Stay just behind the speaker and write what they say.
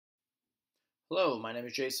Hello, my name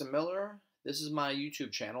is Jason Miller. This is my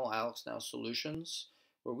YouTube channel, AlexNow Solutions,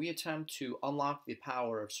 where we attempt to unlock the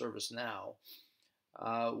power of ServiceNow.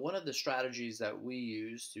 One of the strategies that we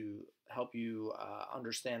use to help you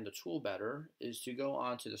understand the tool better is to go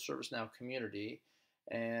onto the ServiceNow community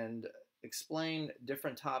and explain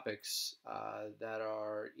different topics that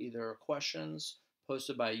are either questions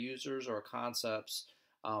posted by users or concepts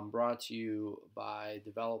brought to you by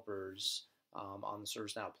developers on the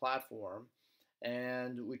ServiceNow platform.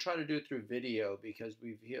 And we try to do it through video because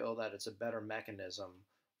we feel that it's a better mechanism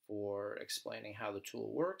for explaining how the tool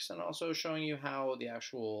works and also showing you how the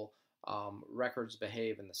actual records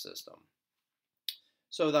behave in the system.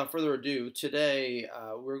 So without further ado, today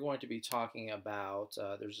we're going to be talking about,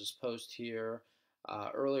 there's this post here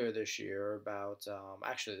earlier this year about,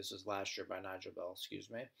 actually this was last year by Nigel Bell, excuse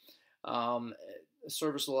me,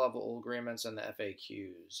 service level agreements and the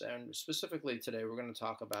FAQs. And specifically today we're going to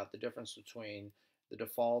talk about the difference between the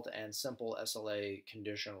default and simple SLA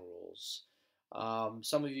condition rules.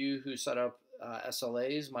 Some of you who set up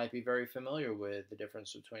SLAs might be very familiar with the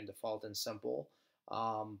difference between default and simple,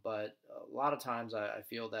 but a lot of times I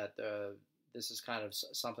feel that this is kind of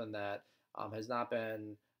something that has not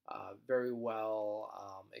been very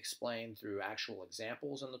well explained through actual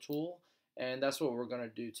examples in the tool. And that's what we're going to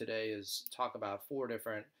do today is talk about 4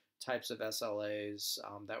 different types of SLAs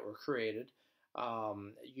that were created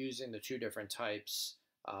using the 2 different types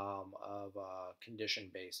of condition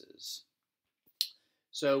bases.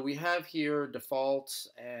 So we have here default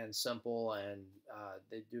and simple, and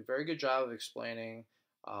they do a very good job of explaining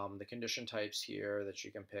the condition types here that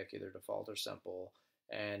you can pick either default or simple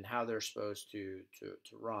and how they're supposed to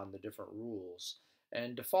run, the different rules.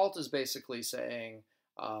 And default is basically saying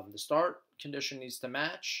the start condition needs to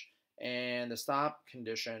match and the stop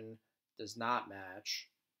condition does not match.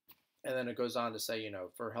 And then it goes on to say,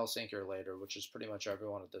 for Helsinki or later, which is pretty much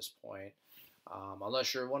everyone at this point,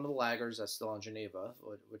 unless you're one of the laggers that's still in Geneva,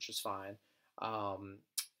 which is fine,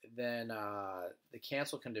 then the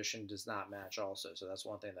cancel condition does not match also. So that's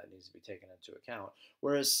one thing that needs to be taken into account.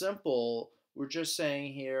 Whereas simple, we're just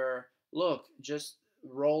saying here, look, just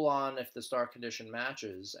roll on if the start condition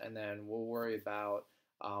matches, and then we'll worry about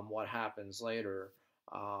what happens later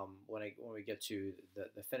when we get to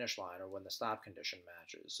the finish line or when the stop condition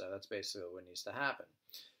matches. So that's basically what needs to happen.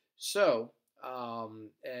 So,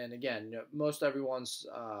 and again, most everyone's,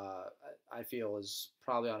 I feel, is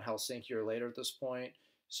probably on Helsinki or later at this point.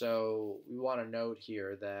 So we want to note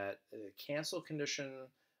here that the cancel condition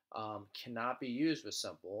cannot be used with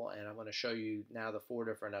simple. And I'm going to show you now the 4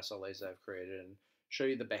 different SLAs I've created and show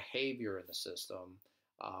you the behavior in the system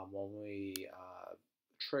when we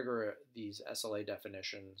trigger these SLA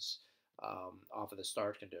definitions off of the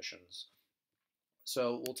start conditions.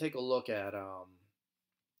 So we'll take a look at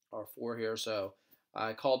our 4 here. So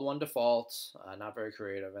I called one default, not very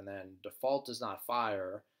creative, and then default does not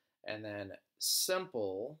fire, and then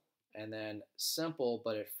simple,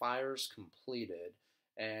 but it fires completed.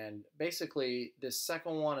 And basically this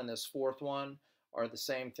second one and this 4th one are the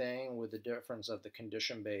same thing with the difference of the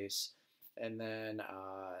condition base. And then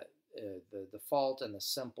the default and the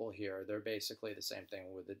simple here, they're basically the same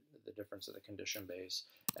thing with the difference of the condition base.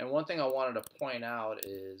 And one thing I wanted to point out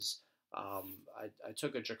is I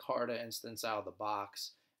took a Jakarta instance out of the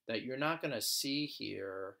box that you're not going to see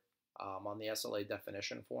here on the SLA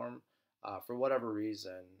definition form. For whatever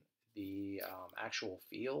reason, the actual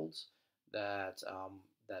fields that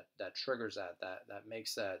triggers that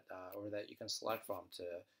makes that, or that you can select from to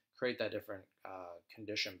create that different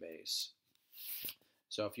condition base.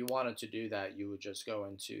 So if you wanted to do that, you would just go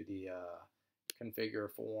into the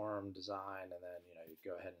configure form design, and then you'd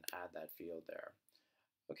go ahead and add that field there.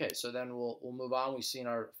 Okay, so then we'll move on. We've seen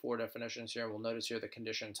our 4 definitions here. We'll notice here the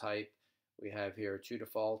condition type. We have here 2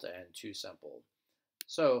 default and 2 simple.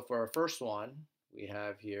 So for our first one, we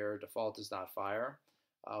have here default does not fire.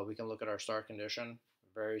 We can look at our start condition.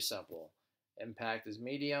 Very simple. Impact is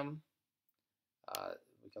medium.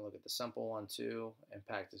 We can look at the simple one too.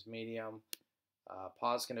 Impact is medium.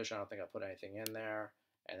 Pause condition, I don't think I put anything in there.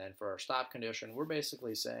 And then for our stop condition, we're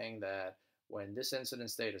basically saying that when this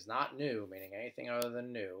incident state is not new, meaning anything other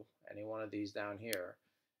than new, any one of these down here,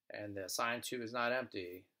 and the assign to is not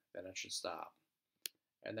empty, then it should stop.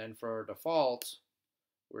 And then for our default,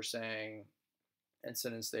 we're saying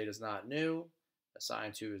incident state is not new,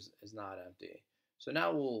 assign to is not empty. So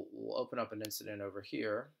now we'll open up an incident over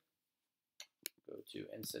here. Go to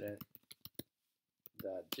incident.do.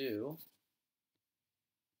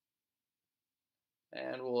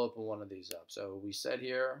 And we'll open one of these up. So we said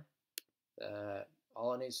here that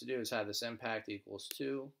all it needs to do is have this impact equals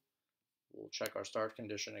 2, We'll check our start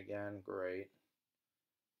condition again. Great.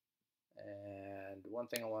 And one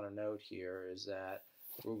thing I want to note here is that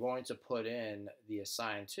we're going to put in the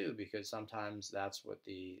assign to, because sometimes that's what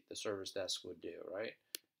the service desk would do, right?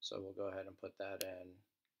 So we'll go ahead and put that in.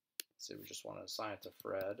 Let's say we just want to assign it to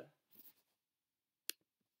Fred.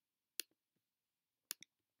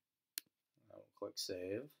 I'll click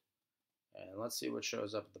save. And let's see what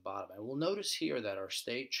shows up at the bottom. And we'll notice here that our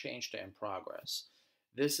state changed to in progress.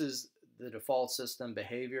 This is the default system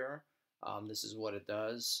behavior. This is what it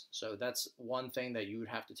does. So that's one thing that you would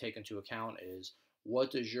have to take into account is,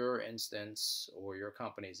 what does your instance or your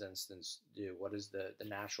company's instance do? What is the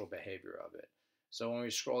natural behavior of it? So when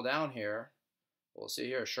we scroll down here, we'll see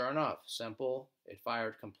here, sure enough, simple, it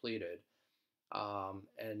fired completed.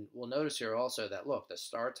 And we'll notice here also that, look, the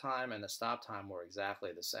start time and the stop time were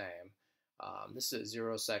exactly the same. This is a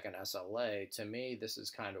 0-second SLA. To me, this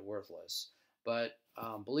is kind of worthless. But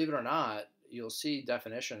believe it or not, you'll see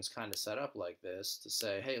definitions kind of set up like this to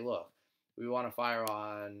say, hey, look, we want to fire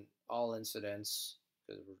on all incidents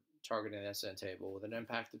because we're targeting the incident table with an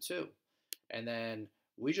impact of 2. And then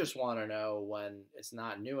we just want to know when it's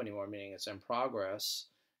not new anymore, meaning it's in progress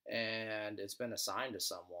and it's been assigned to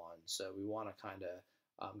someone. So we want to kind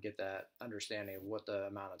of get that understanding of what the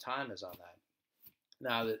amount of time is on that.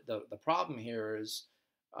 Now, the problem here is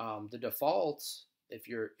the default. If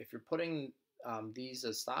you're putting these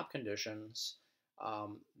as stop conditions,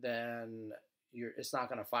 then it's not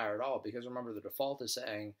going to fire at all, because remember, the default is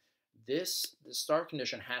saying the start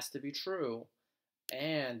condition has to be true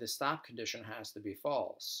and the stop condition has to be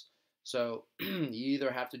false. So you either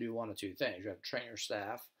have to do one of two things. You have to train your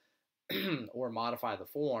staff or modify the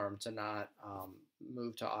form to not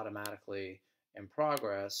move to automatically in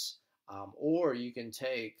progress, or you can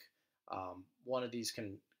take one of these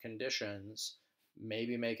conditions,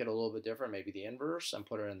 maybe make it a little bit different, maybe the inverse, and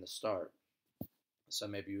put it in the start. So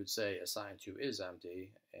maybe you would say assign to is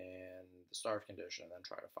empty and the start condition, and then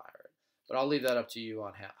try to fire it. But I'll leave that up to you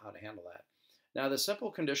on how to handle that. Now, the simple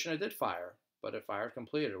condition, it did fire, but it fired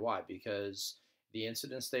completed. Why? Because the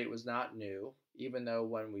incident state was not new, even though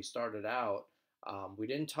when we started out, we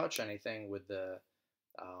didn't touch anything with the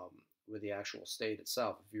actual state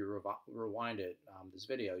itself. If you rewind it, this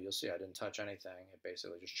video, you'll see I didn't touch anything. It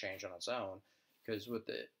basically just changed on its own, because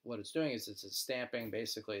what it's doing is it's stamping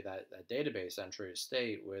basically that database entry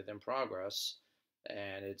state with in progress,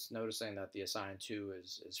 and it's noticing that the assigned to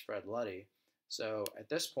is Fred Luddy. So at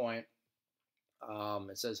this point,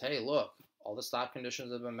 it says, hey, look, all the stop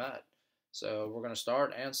conditions have been met. So we're going to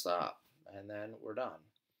start and stop, and then we're done.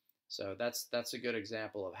 So that's a good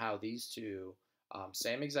example of how these two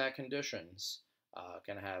same exact conditions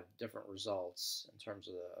can have different results in terms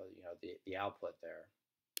of the output there.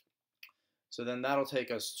 So then that'll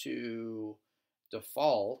take us to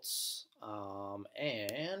defaults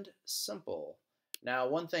and simple. Now,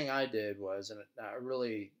 one thing I did was, and I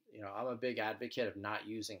really, I'm a big advocate of not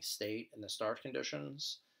using state in the start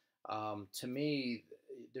conditions. To me,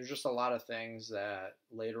 there's just a lot of things that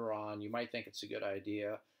later on you might think it's a good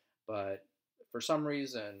idea, but for some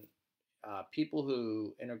reason, people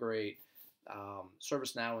who integrate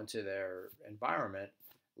ServiceNow into their environment,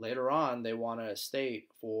 later on, they want a state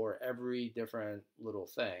for every different little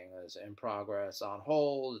thing. It's in progress, on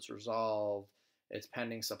hold, it's resolved, it's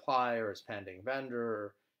pending supplier, it's pending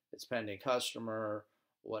vendor, it's pending customer,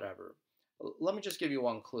 whatever. Let me just give you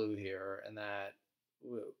one clue here, in that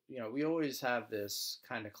we always have this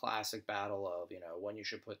kind of classic battle of when you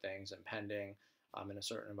should put things in pending in a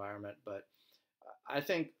certain environment. But I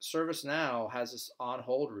think ServiceNow has this on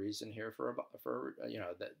hold reason here for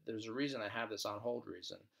that there's a reason they have this on hold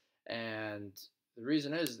reason, and the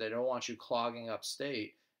reason is they don't want you clogging up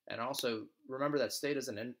state. And also remember that state is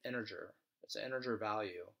an integer; it's an integer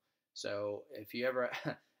value. So if you ever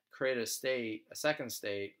create a second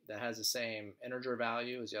state that has the same integer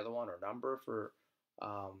value as the other one, or number for,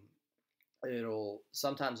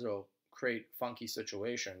 sometimes it'll create funky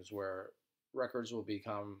situations where records will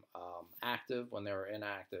become active when they were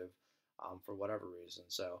inactive for whatever reason.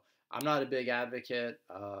 So I'm not a big advocate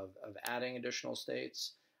of adding additional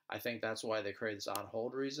states. I think that's why they create this on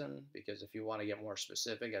hold reason, because if you want to get more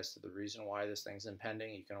specific as to the reason why this thing's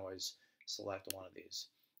impending, you can always select one of these.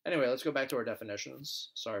 Anyway, let's go back to our definitions.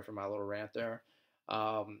 Sorry for my little rant there.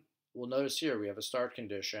 We'll notice here we have a start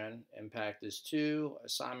condition. Impact is 2.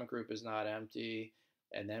 Assignment group is not empty.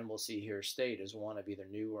 And then we'll see here state is 1 of either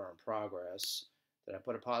new or in progress. Did I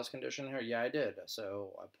put a pause condition here? Yeah, I did.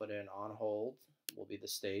 So I put in on hold will be the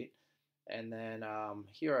state. And then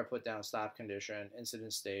here I put down stop condition,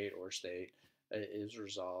 incident state or state is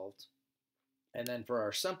resolved. And then for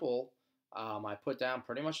our simple, I put down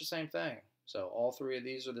pretty much the same thing. So all three of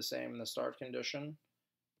these are the same in the start condition.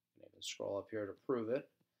 You can even scroll up here to prove it.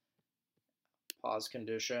 Pause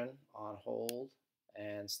condition, on hold,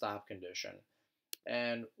 and stop condition.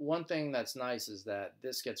 And one thing that's nice is that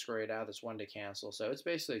this gets grayed out, this one to cancel. So it's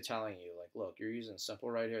basically telling you, like, look, you're using simple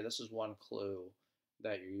right here. This is one clue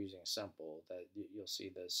that you're using simple, that you'll see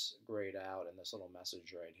this grayed out in this little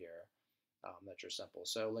message right here, that you're simple.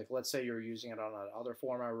 So like, let's say you're using it on another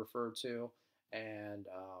form I referred to, and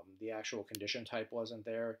the actual condition type wasn't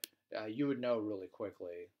there, you would know really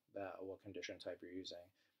quickly that what condition type you're using.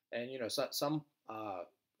 And you know, some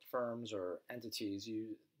firms or entities,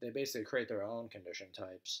 they basically create their own condition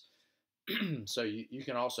types. So you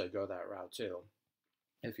can also go that route too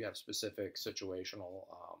if you have specific situational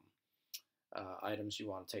items you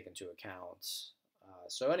want to take into account.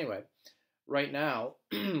 So anyway, right now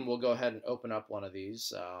we'll go ahead and open up one of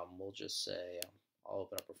these. We'll just say, I'll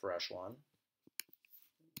open up a fresh one.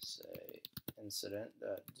 Say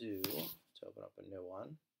incident.do to open up a new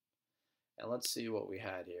one. And let's see what we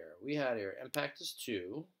had here. We had here impact is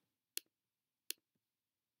 2.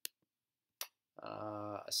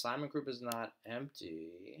 Assignment group is not empty.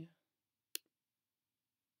 I'll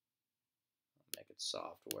make it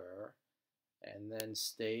software. And then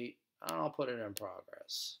state, I'll put it in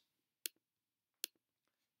progress.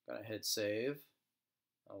 I'm going to hit save.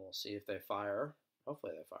 And we'll see if they fire.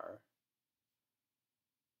 Hopefully they fire.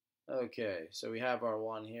 Okay, so we have our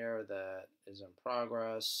one here that is in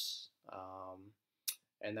progress.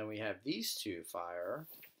 And then we have these two fire.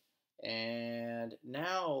 And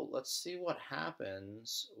now let's see what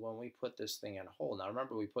happens when we put this thing in hold. Now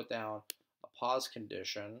remember, we put down a pause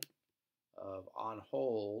condition of on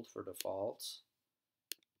hold for default.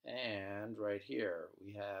 And right here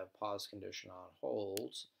we have pause condition on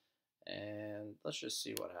hold. And let's just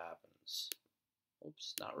see what happens.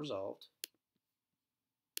 Oops, not resolved.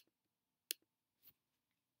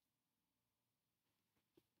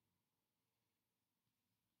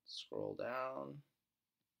 Scroll down.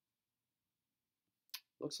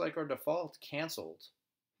 Looks like our default canceled.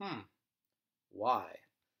 Why?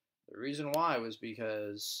 The reason why was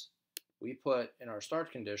because we put in our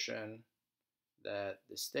start condition that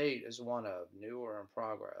the state is one of new or in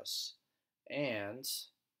progress. And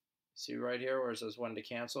see right here where it says when to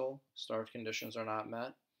cancel, start conditions are not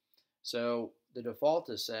met. So the default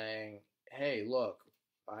is saying, hey, look,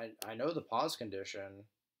 I know the pause condition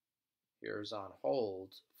here is on hold,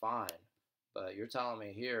 fine. But you're telling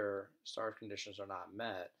me here start conditions are not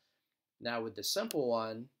met. Now with the simple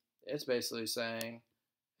one, it's basically saying,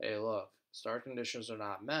 hey, look, start conditions are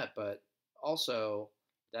not met, but also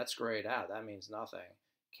that's grayed out. That means nothing.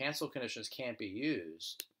 Cancel conditions can't be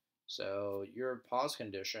used. So your pause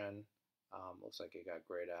condition, looks like it got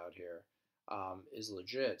grayed out here, is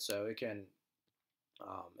legit. So it can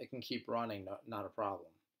keep running, not a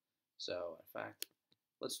problem. So in fact,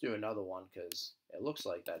 let's do another one because it looks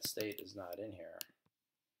like that state is not in here.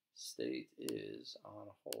 State is on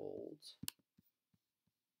hold.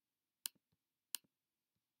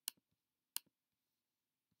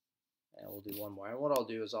 And we'll do one more. And what I'll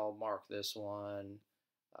do is I'll mark this one.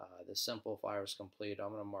 The simple fire is complete. I'm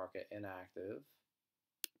going to mark it inactive.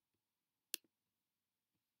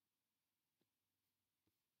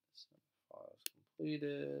 Fire is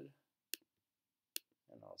completed.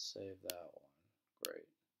 And I'll save that one. Great.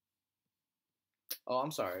 Oh,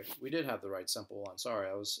 I'm sorry. We did have the right simple one. Sorry,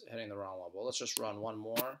 I was hitting the wrong one. Well, let's just run one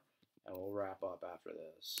more, and we'll wrap up after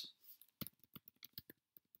this.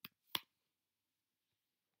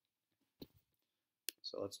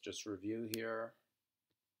 So let's just review here.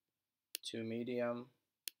 2 medium.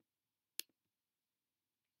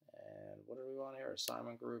 And what do we want here?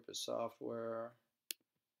 Assignment group is software.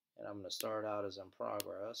 And I'm going to start out as in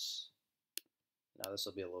progress. Now this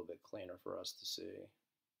will be a little bit cleaner for us to see.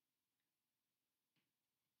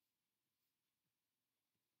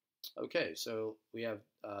 Okay, so we have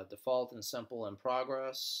default and simple in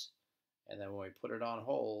progress, and then when we put it on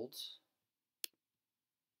hold,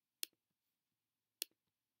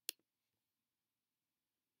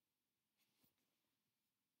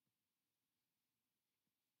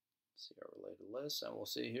 see our related list, and we'll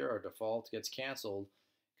see here our default gets canceled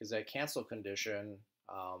because that cancel condition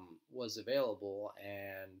was available,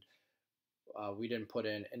 and we didn't put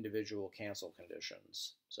in individual cancel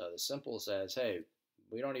conditions. So the simple says, hey,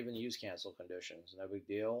 we don't even use cancel conditions, no big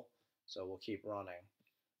deal, so we'll keep running.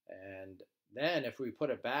 And then if we put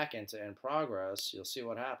it back into in progress, you'll see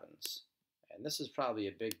what happens. And this is probably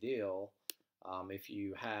a big deal if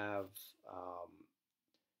you have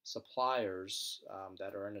suppliers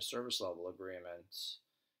that are in a service level agreement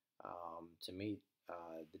to meet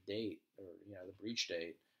the date, or the breach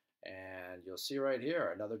date, and you'll see right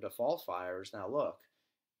here another default fires. Now look,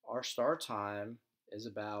 our start time is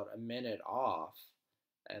about a minute off,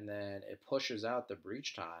 and then it pushes out the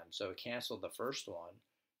breach time, so it canceled the first one.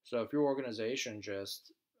 So if your organization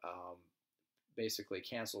just basically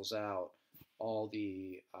cancels out all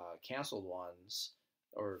the canceled ones,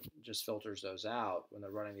 or just filters those out when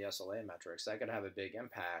they're running the SLA metrics, that could have a big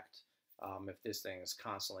impact if this thing is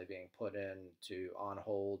constantly being put into on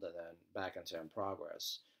hold and then back into in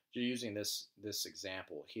progress. So using this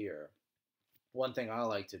example here, one thing I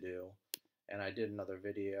like to do, and I did another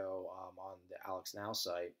video on the ServiceNow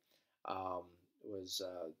site, was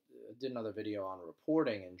did another video on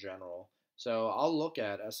reporting in general. So I'll look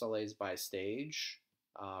at SLAs by stage,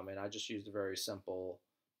 and I just used a very simple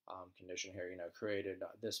condition here, created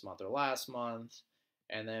this month or last month,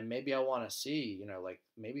 and then maybe I want to see, like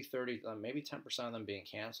maybe 30, maybe 10% of them being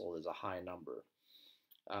canceled is a high number.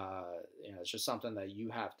 It's just something that you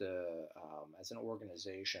have to, as an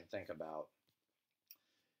organization, think about.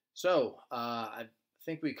 So I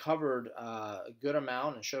think we covered a good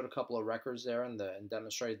amount and showed a couple of records there, and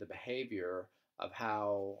demonstrated the behavior of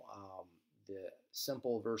how the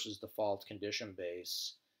simple versus default condition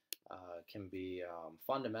base can be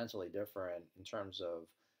fundamentally different in terms of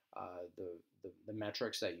the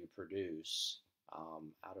metrics that you produce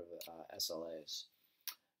out of SLAs.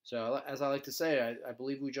 So as I like to say, I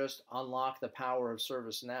believe we just unlocked the power of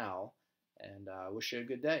ServiceNow, and wish you a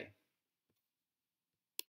good day.